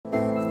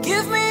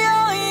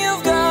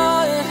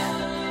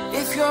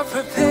are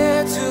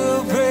prepared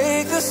to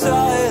break the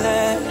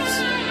silence,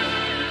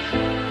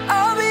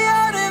 I'll be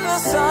out in the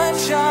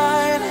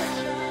sunshine,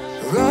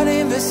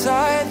 running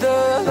beside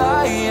the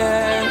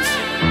lions.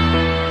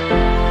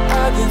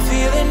 I've been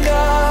feeling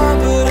down,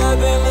 but I've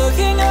been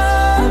looking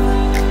up,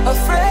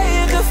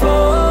 afraid to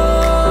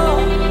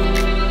fall.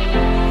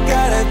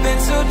 God, I've been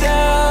so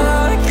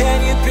down, can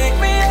you pick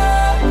me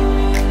up?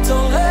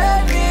 Don't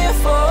let me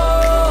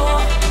fall.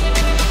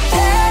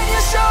 Can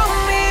you show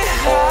me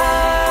how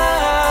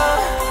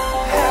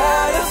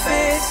to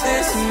fix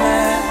this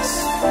mess?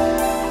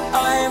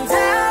 I am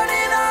down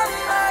and on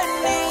my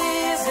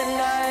knees, and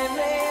I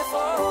may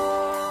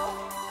fall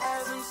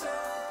as I'm so.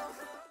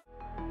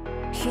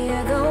 Hear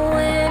the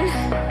wind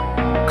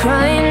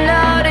crying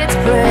out its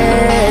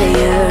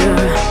prayer.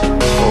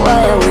 Why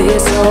are we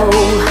so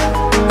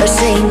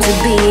ashamed to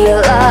be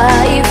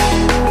alive?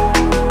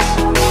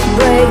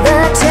 Break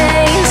the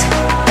chains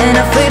and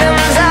our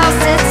freedom's ours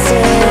to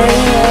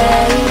take.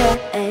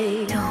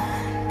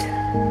 Don't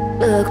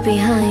look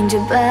behind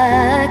your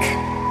back.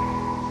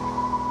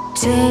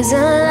 Chase a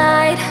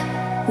light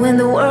when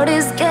the world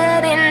is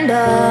getting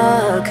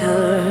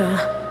darker.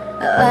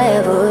 I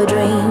have a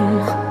dream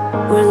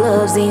where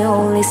love's the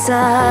only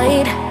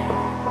side.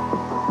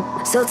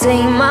 So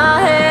take my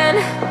hand,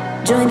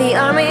 join the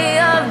army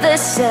of the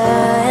shadows.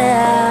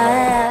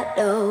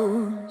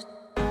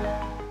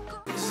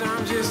 'Cause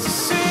I'm just a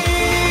sinking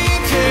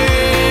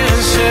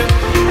ship,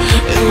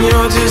 and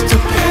you're just a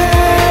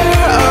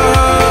pair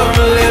of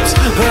lips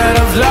that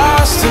I've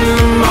lost in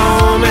the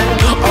moment.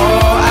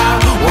 All I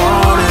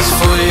want is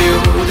for you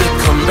to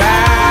come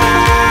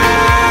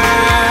back.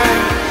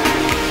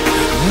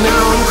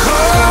 Now I'm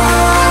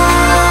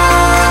caught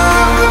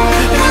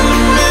in the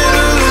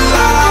middle of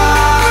life,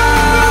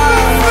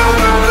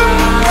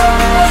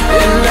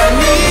 and I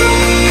need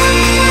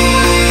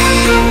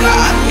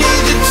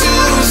you to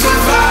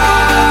survive.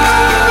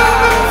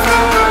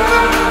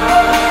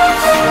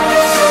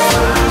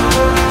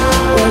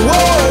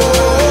 Whoa,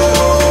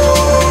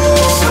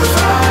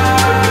 survive.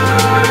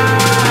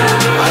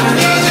 I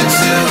need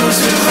you to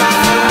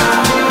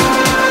survive.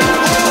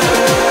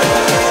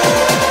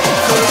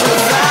 'Cause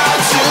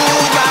without you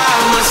by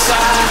my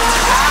side,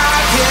 I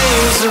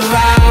can't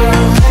survive.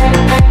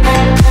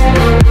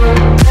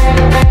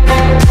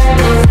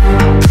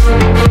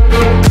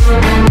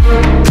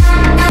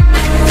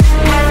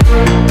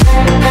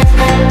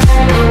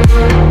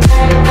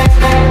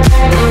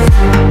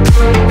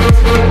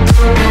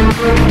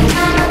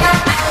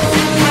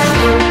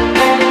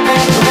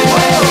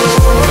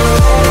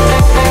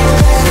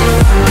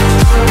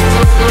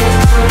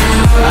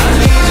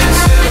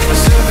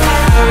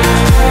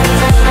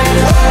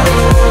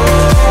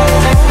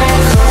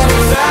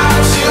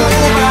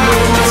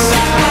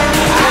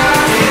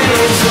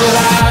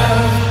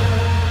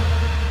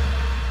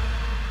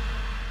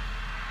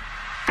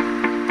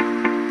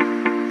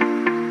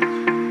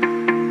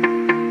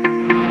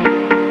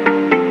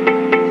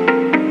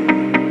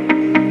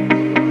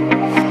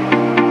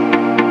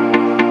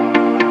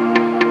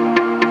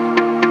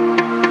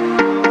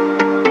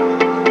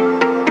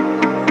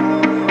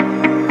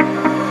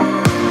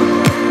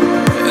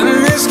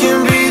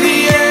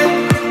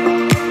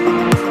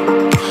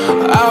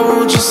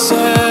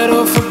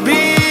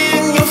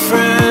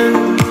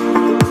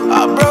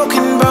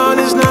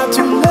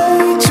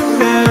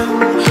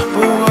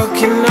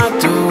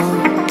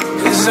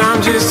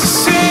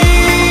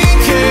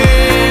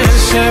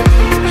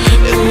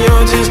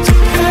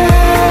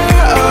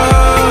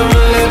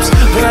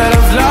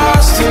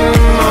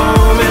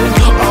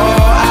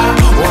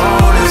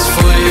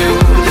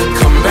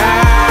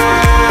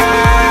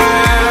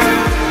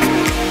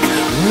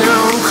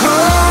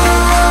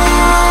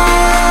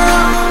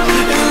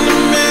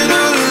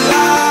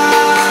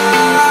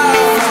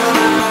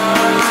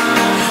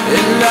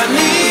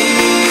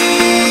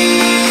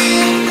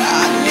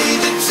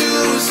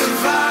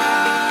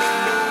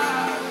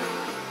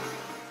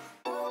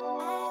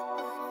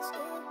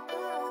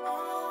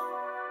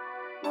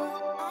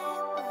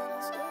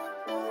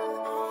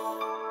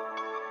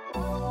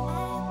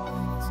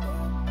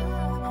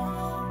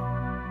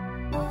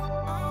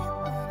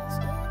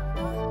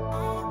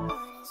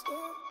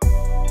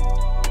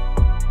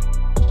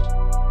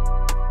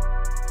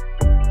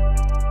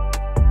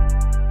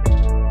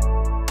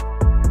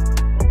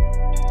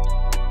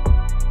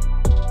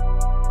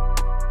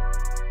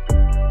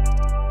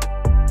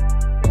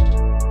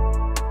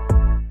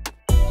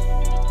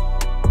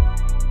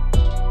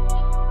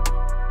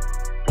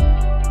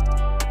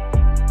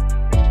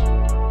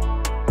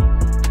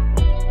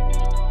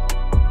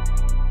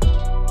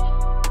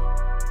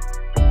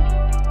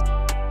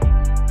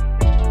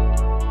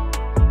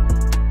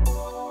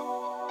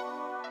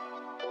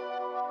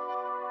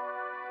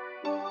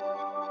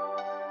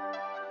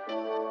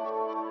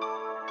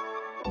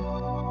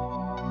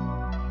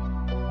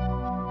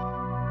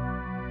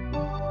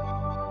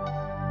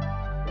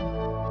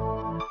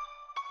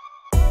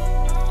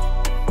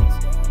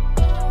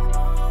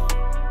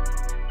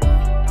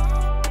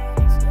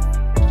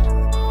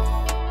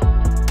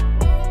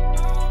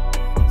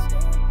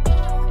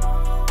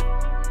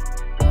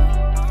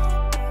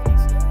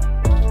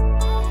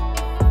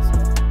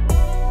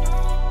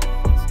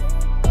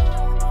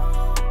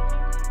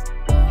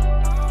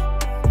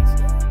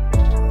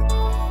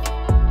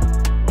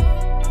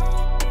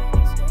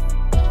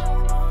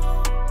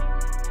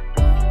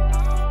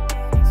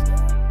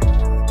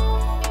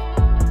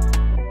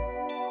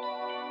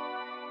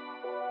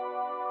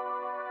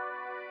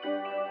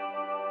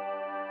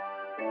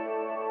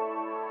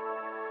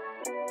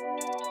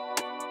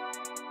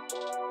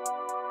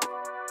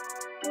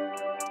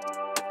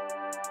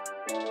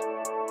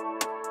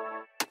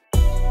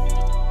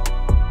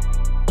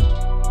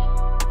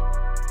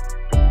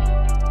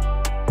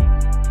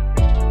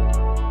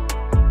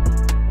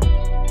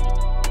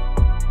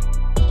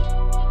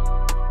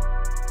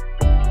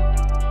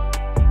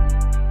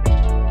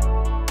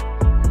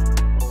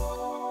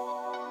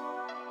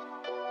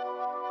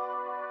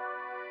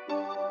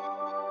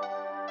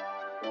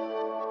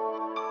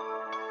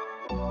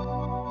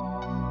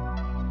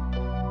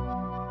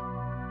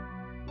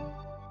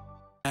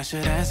 I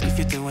should ask if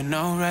you're doing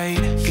alright.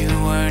 You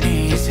weren't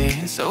easy,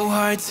 so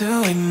hard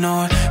to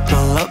ignore.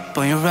 Pull up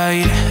on your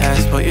right,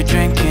 ask what you're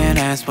drinking,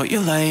 ask what you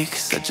like.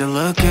 Said you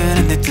look good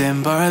in the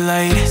dim bar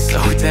light,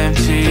 so damn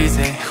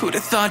cheesy. Who'd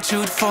have thought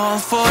you'd fall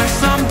for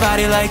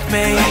somebody like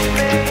me?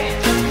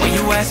 When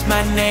you asked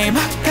my name,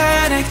 I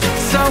panicked,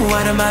 so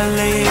out of my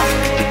league.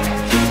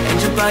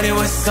 And your body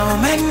was so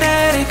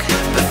magnetic.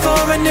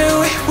 Before I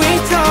knew it, we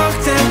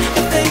talked, and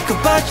I think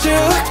about you,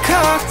 a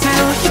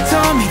cocktail. You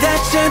told me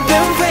that you've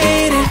been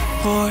waiting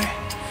for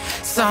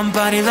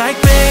somebody like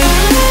me.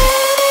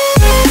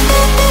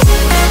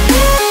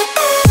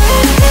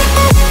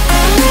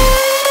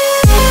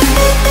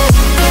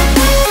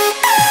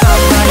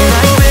 Somebody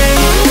like me.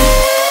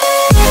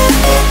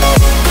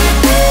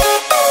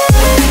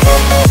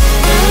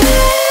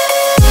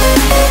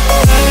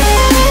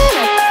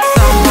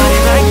 Somebody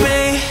like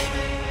me.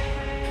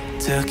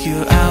 Took you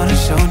out and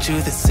showed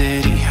you the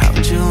city.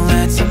 How'd you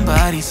let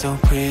somebody so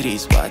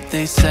pretty's what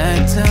they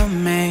said to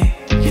me?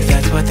 Yeah,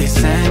 that's what they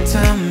said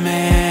to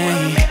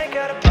me.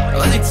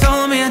 Well, they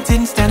told me I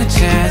didn't stand a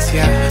chance,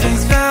 yeah.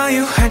 Face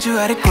value, had you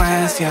at a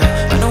glance, yeah.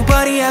 But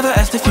nobody ever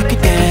asked if you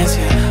could dance,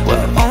 yeah.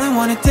 Well, only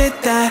one who did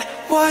that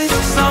was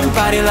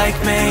somebody like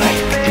me.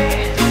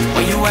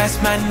 When you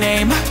asked my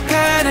name, I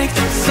panicked,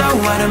 so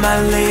out of my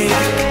league.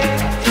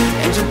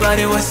 And your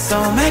body was so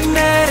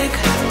magnetic.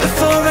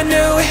 Before I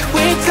knew it,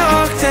 we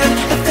talked, and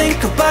I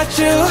think about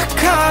you, a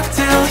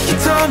cocktail. You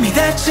told me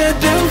that you've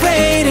been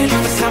waiting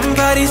for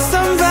somebody,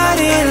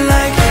 somebody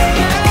like me.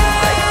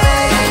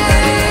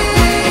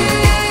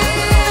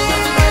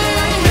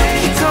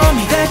 You told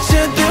me that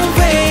you've been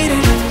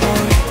waiting for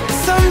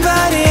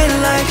somebody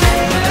like me.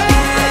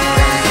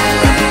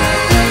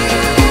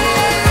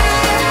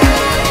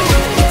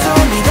 You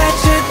told me that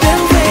you've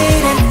been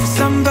waiting for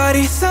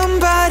somebody,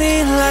 somebody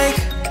like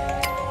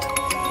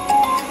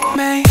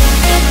me.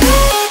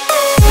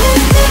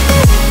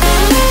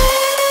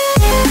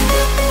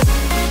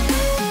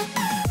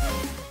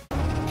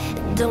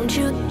 Don't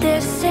you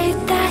dare say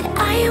that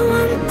I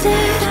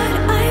wanted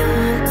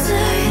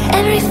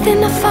everything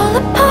to fall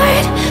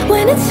apart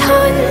when it's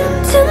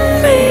haunting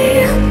me.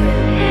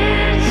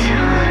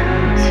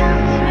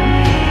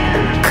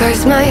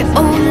 'Cause my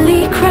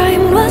only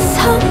crime was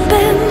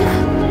hoping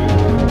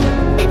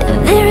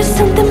there is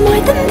something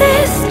more than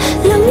this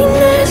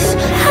loneliness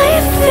I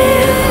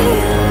feel.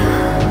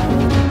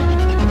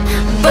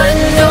 But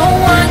no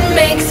one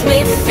makes me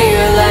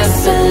feel less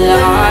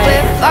alive.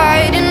 We're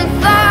fighting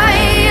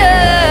fire.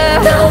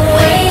 The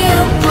way you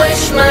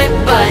push my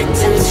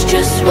buttons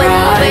just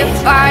right. We're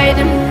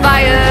fighting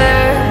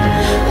fire.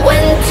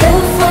 When two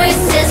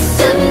voices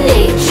of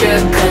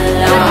nature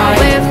collide.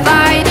 We're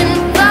fighting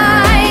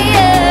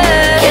fire.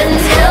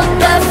 Can't help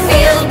but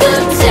feel the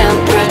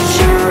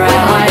temperature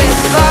rise.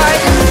 We're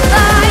fighting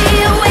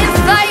fire. We're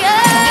fire.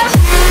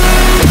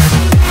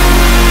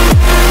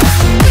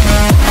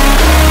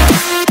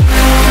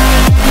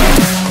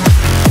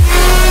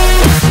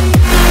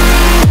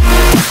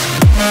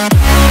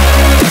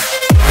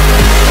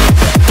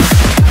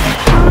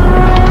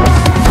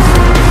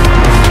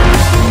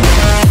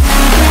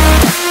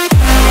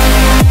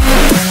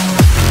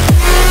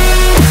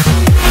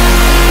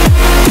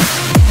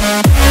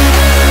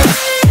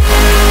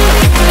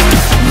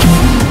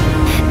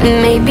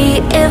 Maybe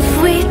if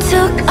we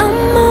took a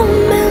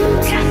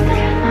moment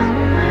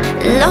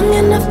long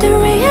enough to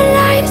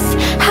realize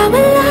how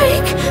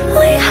alike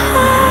we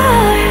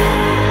are,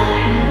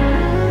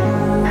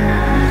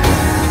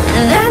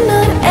 that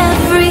not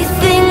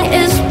everything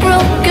is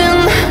broken.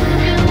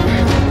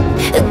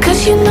 'Cause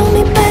you know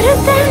me better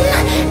than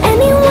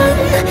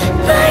anyone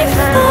by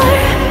far.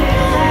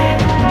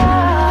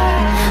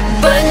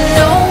 But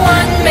no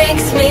one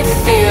makes me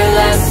feel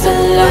less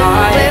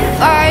alive. We're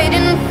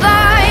fighting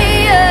fire.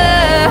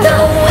 The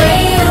way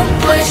you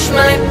push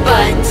my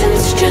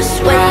buttons just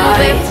right.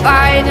 We're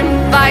fighting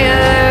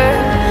fire.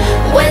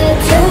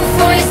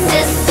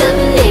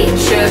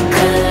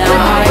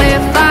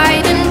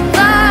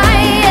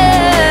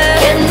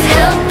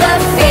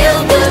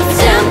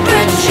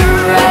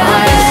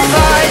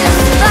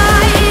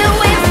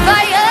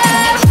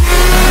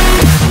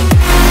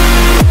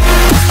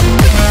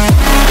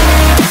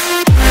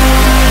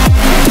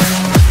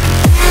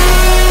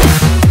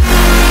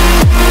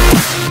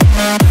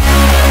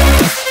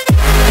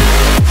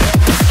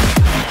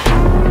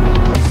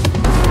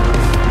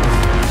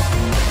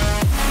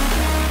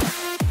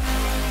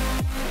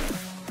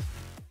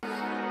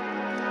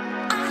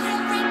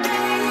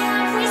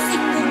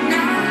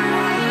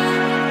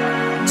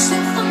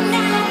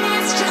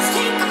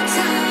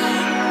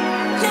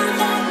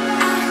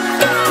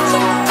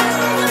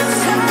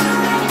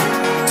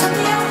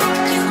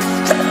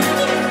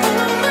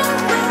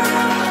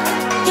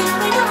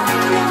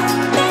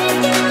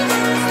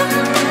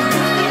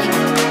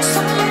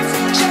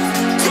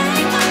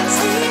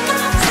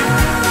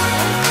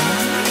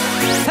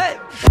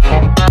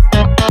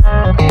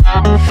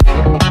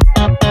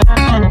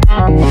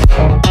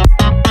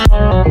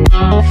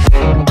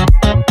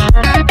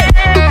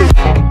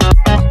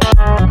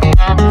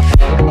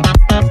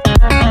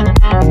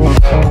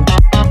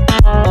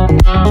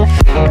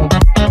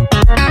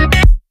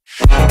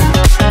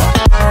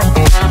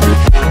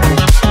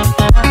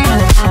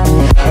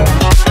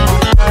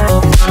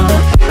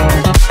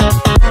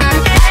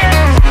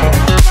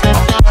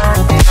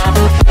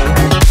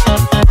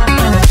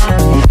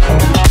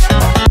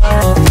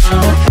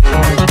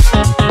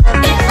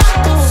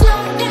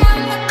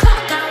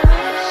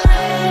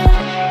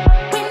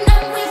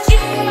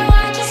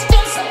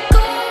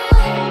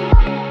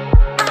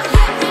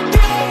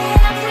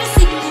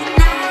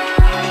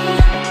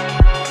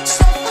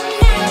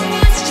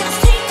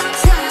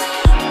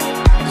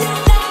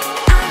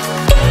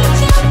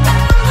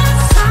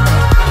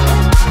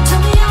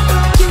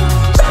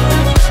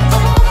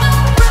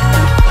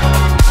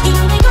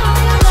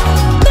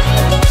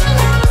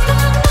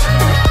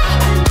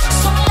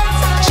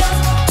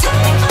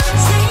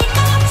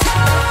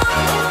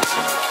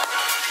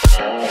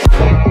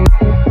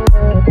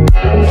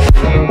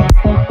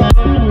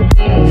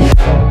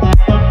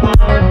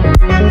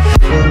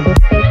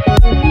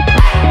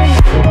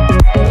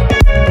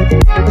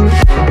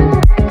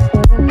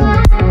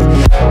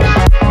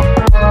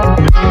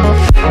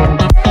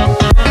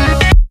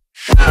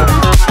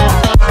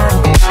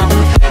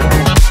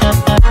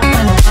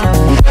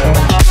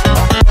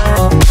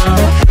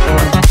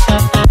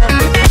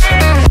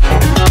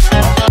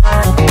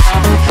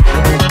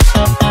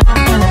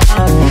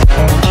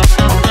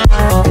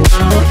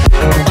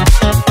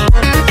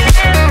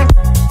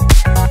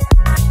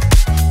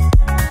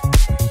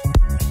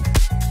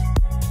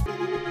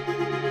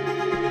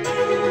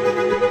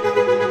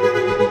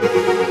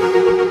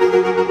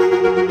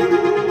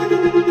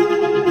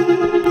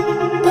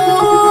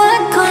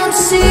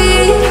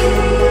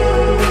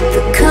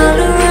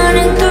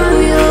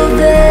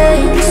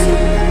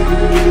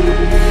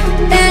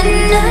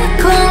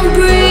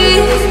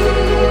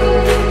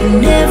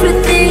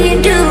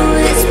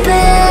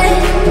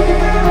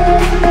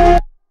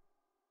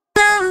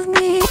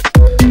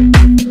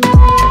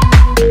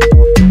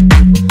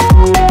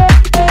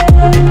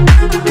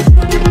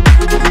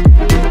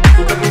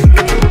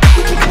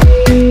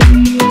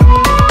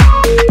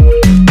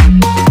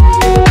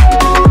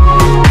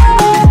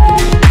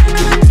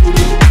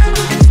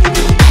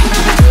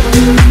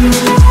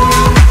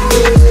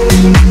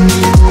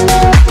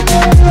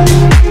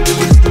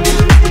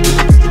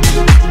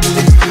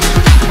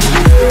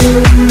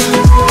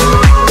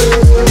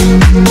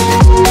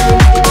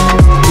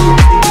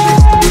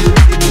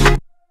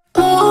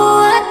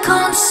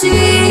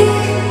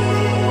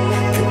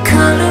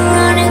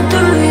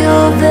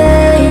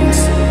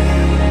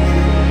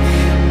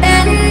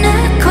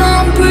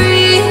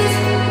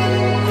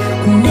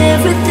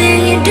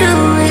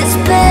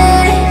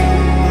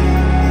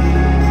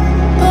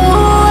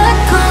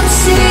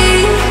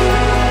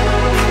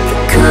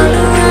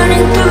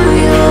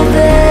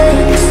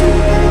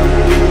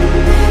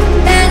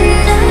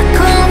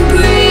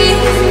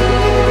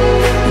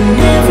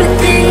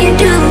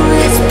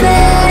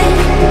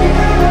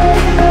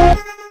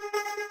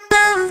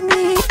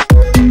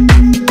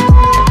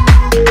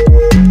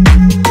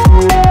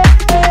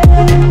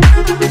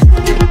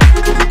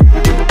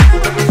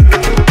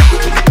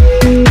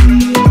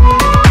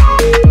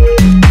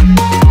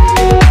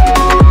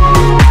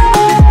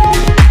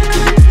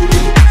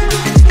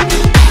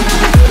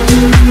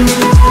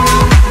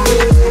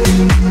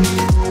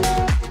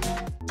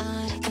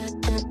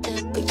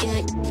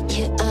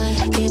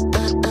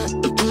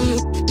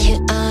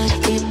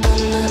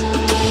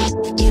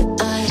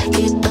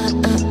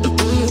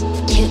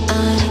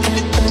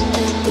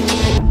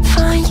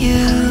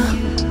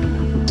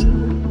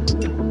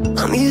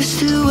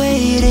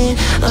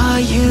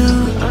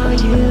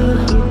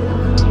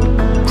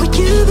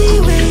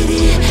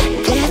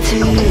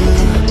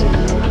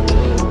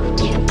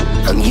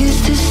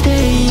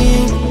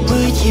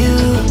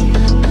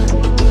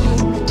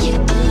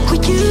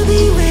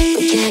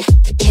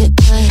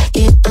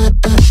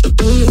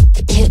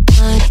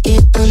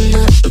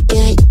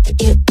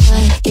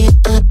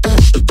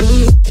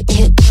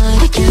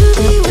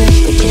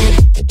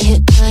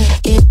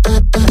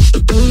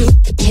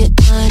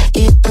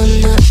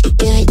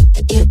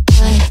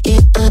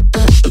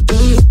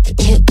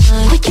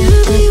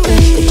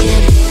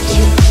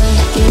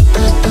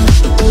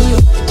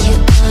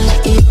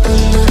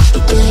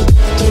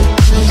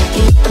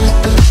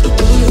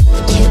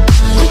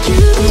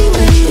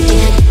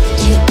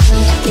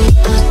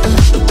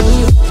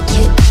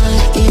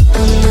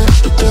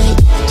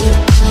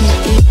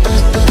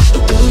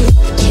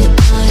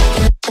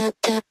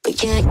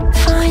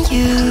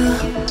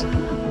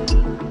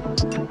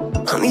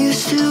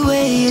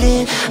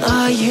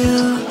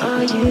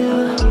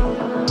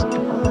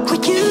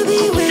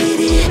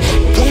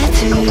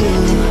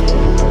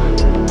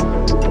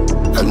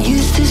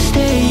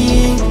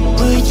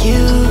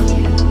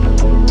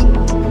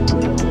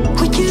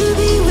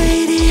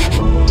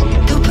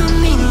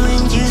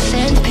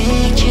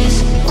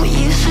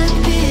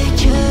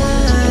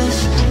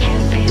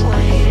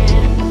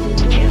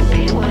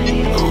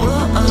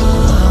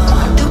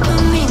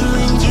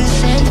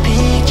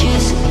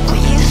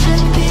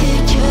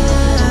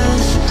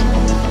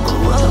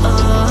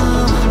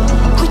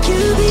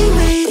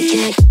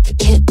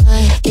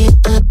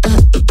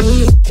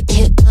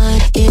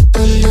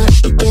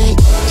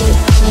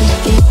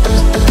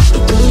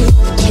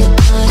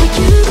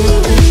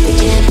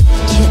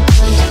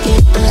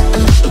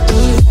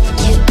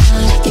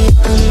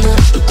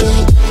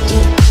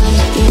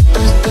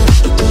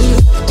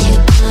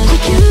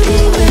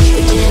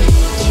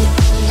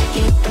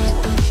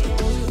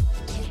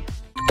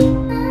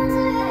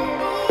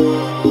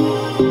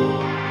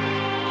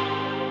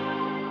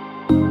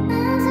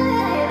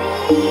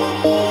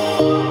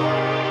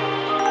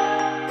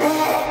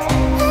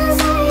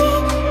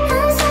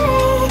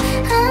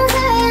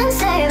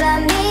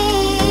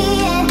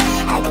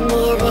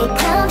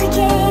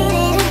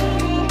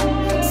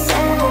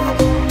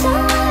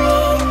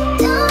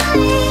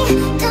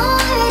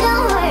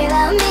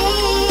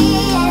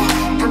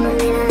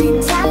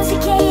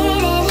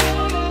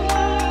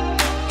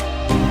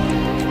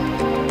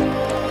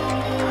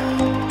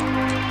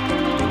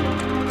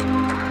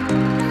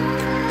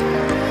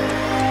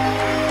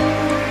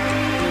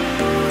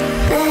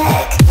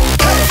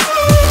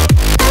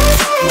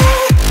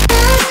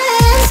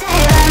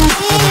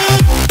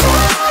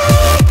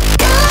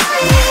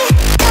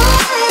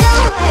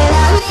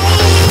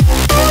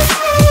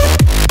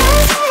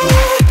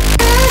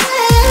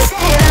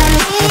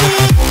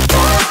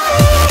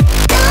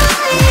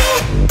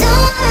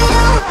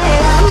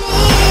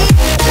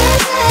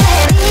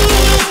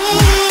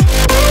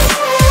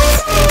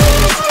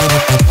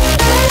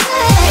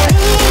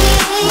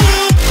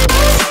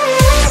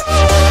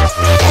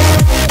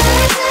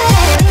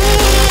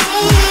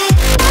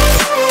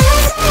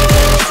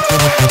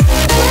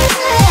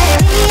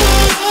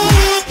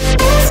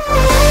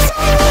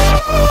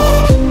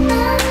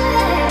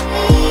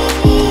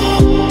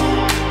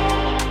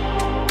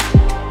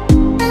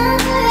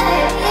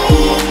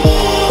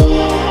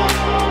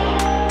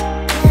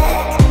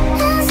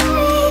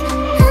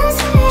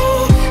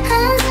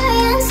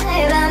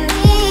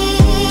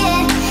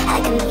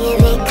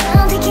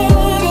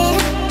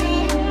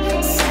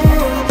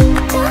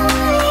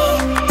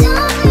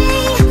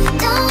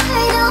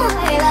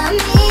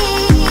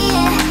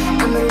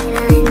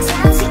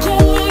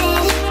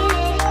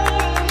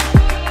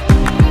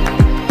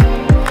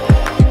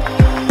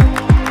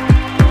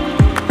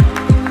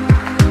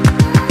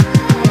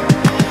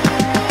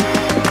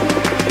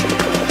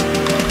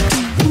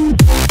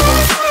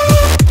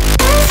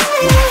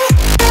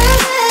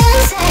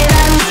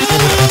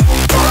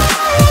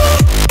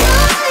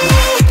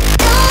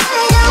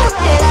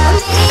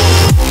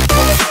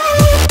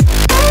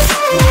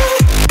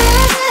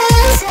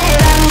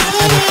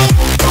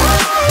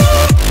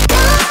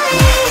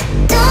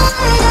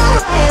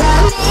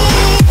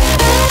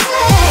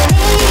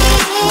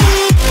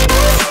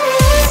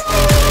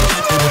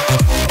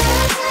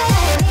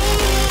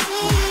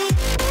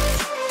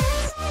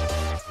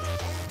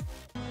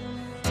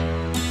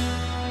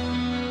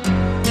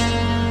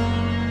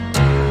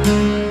 To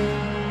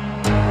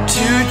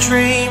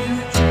dream,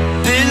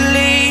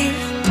 believe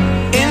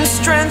in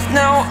strength.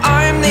 Now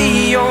I'm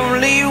the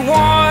only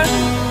one,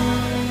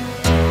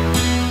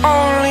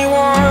 only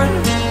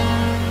one.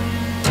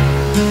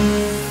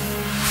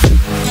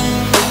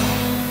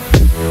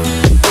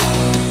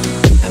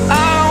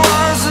 I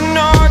was an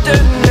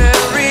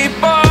ordinary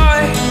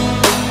boy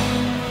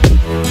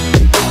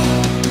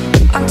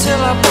until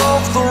I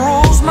broke the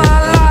rules. My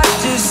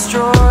life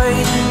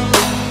destroyed,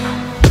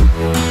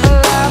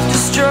 life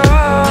destroyed.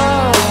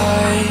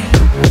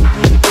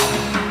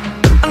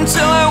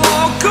 Until I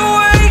walk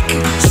awake,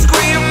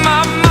 scream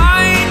my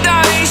mind,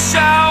 I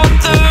shout,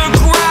 the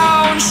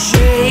ground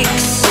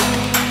shakes.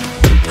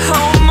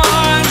 How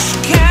much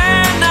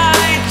can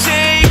I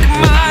take?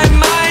 My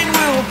mind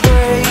will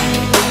break.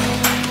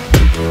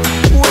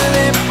 Will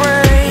it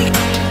break?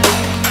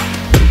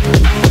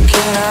 What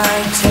can I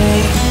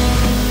take?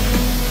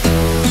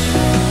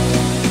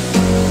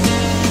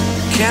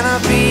 Can I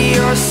be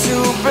your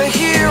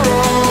superhero?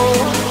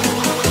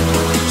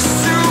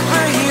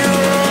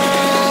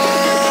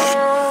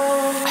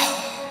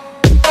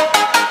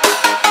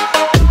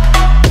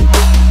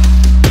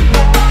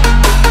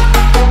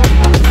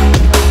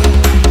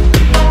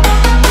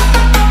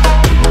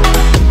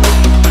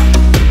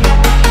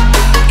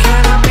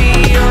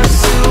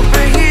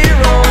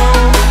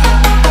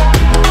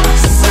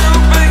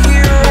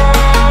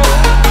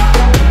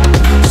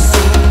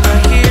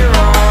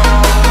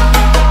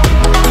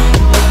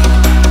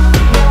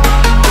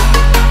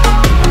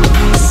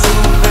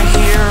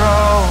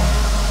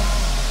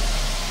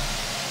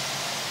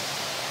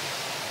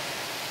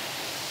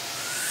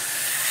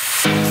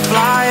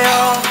 Fly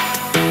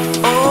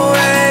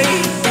away.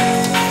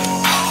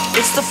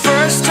 It's the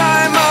first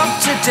time of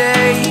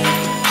today.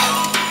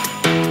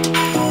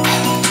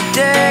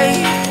 Today.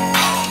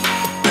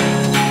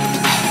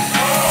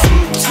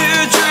 To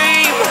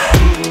dream,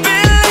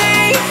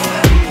 believe.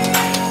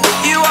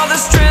 You are the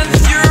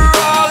strength, you're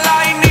all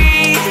I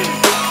need.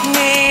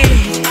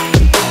 Need.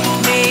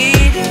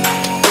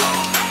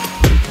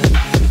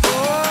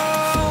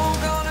 Oh,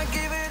 gonna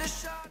give it a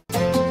shot.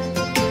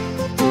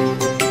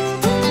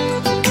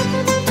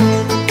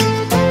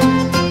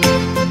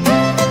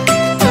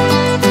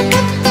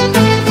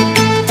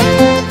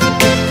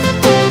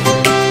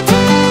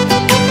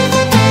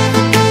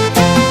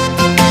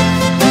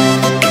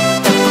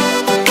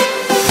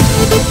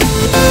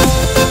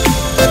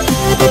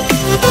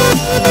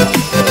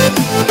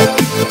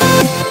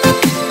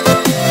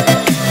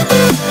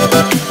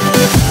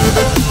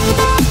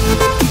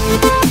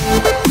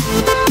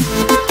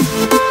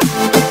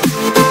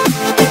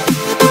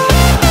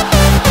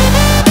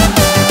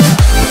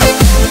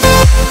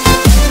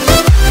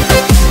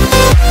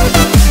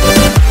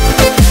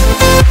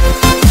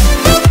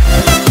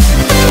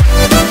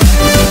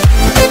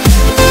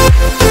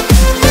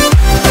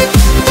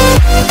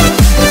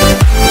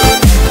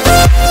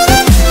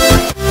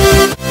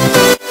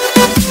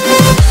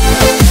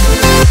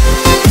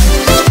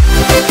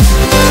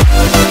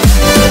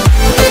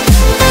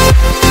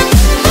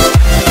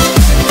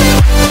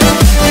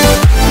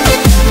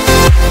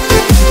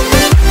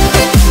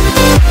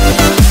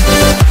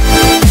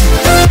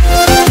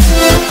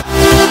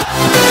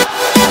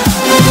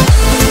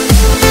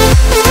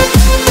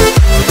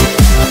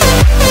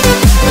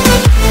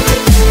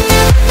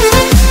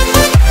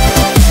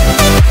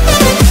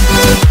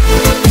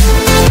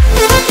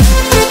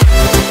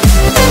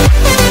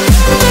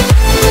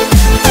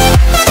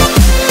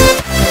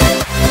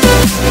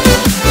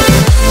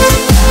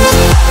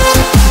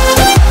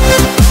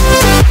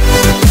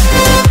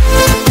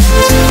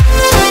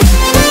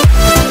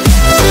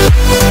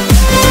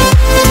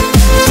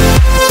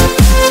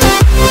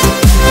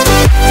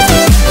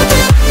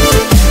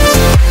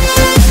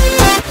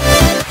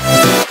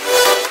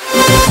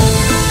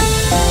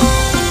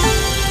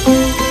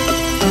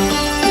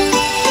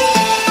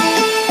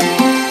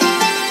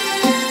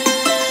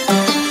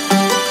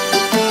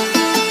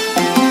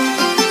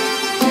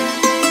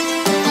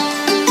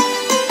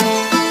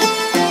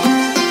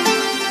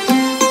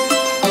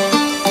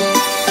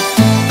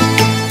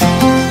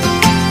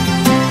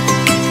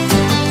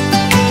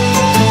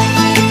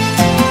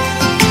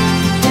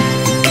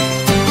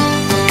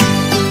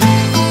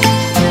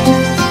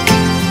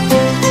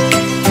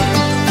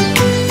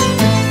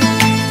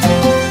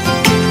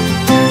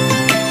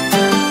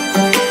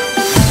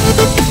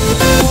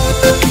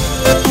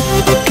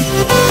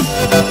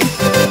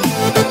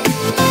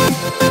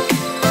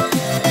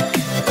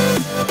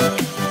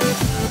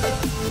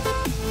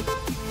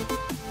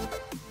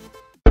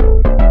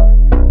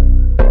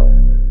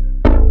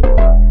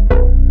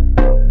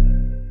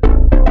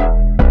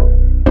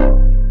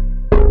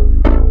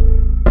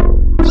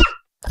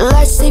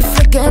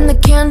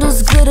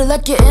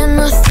 like you're in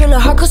a thriller.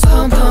 Heart goes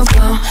pound, pound,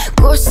 pound.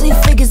 Ghostly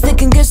figures, they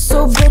can get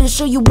so bitter.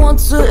 Sure you want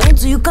to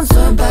enter, you can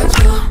turn back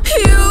now.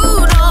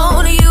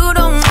 You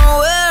don't know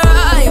where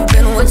I've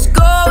been. What's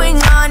going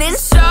on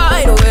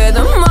inside? Where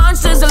the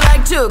monsters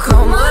like to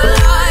come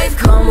alive,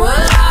 come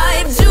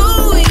alive. Do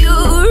you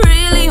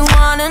really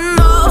wanna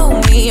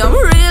know me? I'm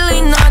really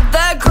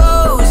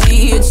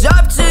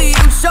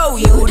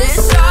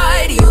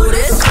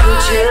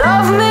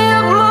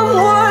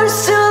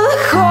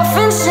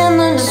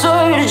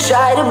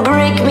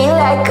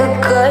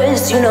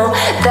cause you know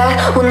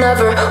that will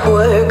never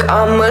work.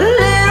 I'm a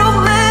little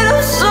bit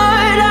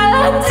absurd,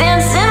 I like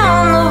dancing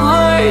on the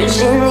verge.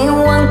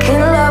 Anyone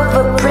can love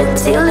a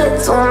pretty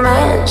little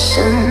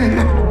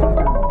mansion,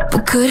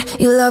 but could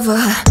you love a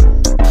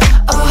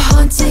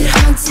haunted,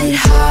 haunted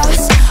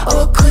house?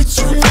 Or could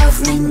you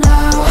love me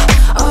now?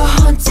 A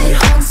haunted,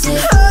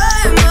 haunted,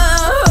 I'm a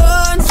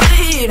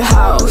haunted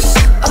house.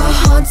 A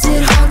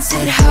haunted,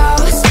 haunted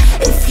house.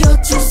 If you'll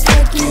just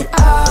take it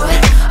out.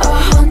 A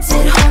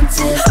haunted,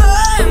 haunted,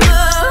 I'm a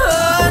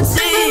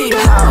haunted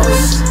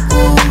house.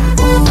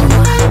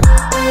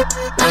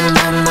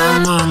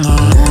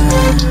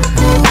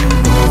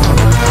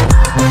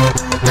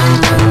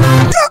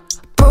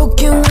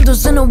 Broken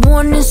windows and a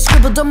warning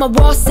scribbled on my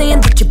wall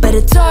saying that you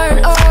better turn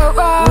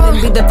around.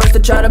 Wouldn't be the first to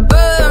try to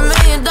burn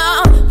me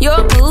down.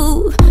 Your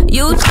move,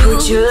 you too.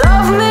 Would you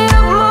love me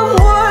at my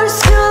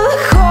worst? Till the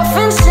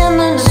coffin's in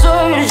the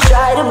dirt.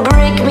 Try to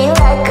break me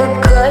like a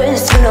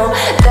curse. You know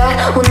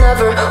that will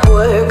never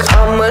work.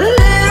 I'm a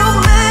little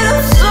bit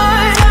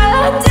absurd, I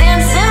like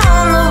dancing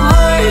on the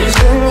verge.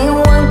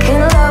 Anyone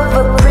can love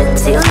a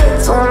pretty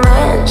little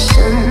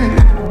mansion,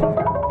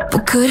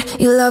 but could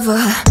you love a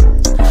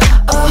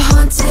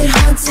haunted,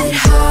 haunted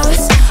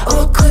house?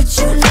 Or could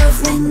you love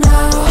me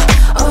now?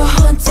 A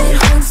haunted,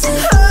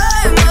 haunted,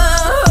 I'm a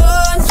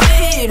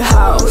haunted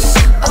house.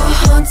 A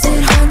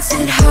haunted,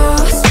 haunted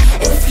house.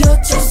 If you'll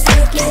just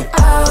take it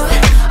out.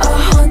 A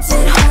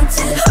haunted,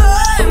 haunted,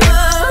 I'm a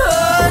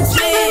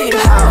haunted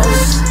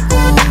house.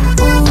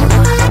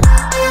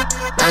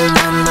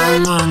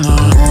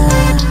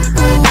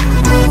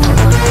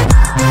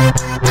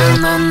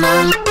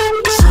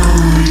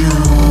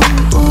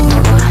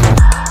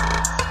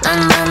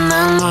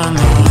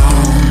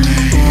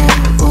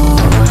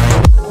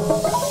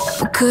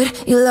 Could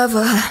you love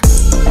a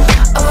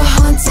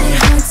haunted,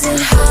 haunted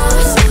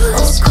house?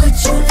 Or could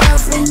you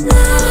love me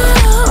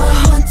now? A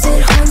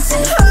haunted,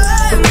 haunted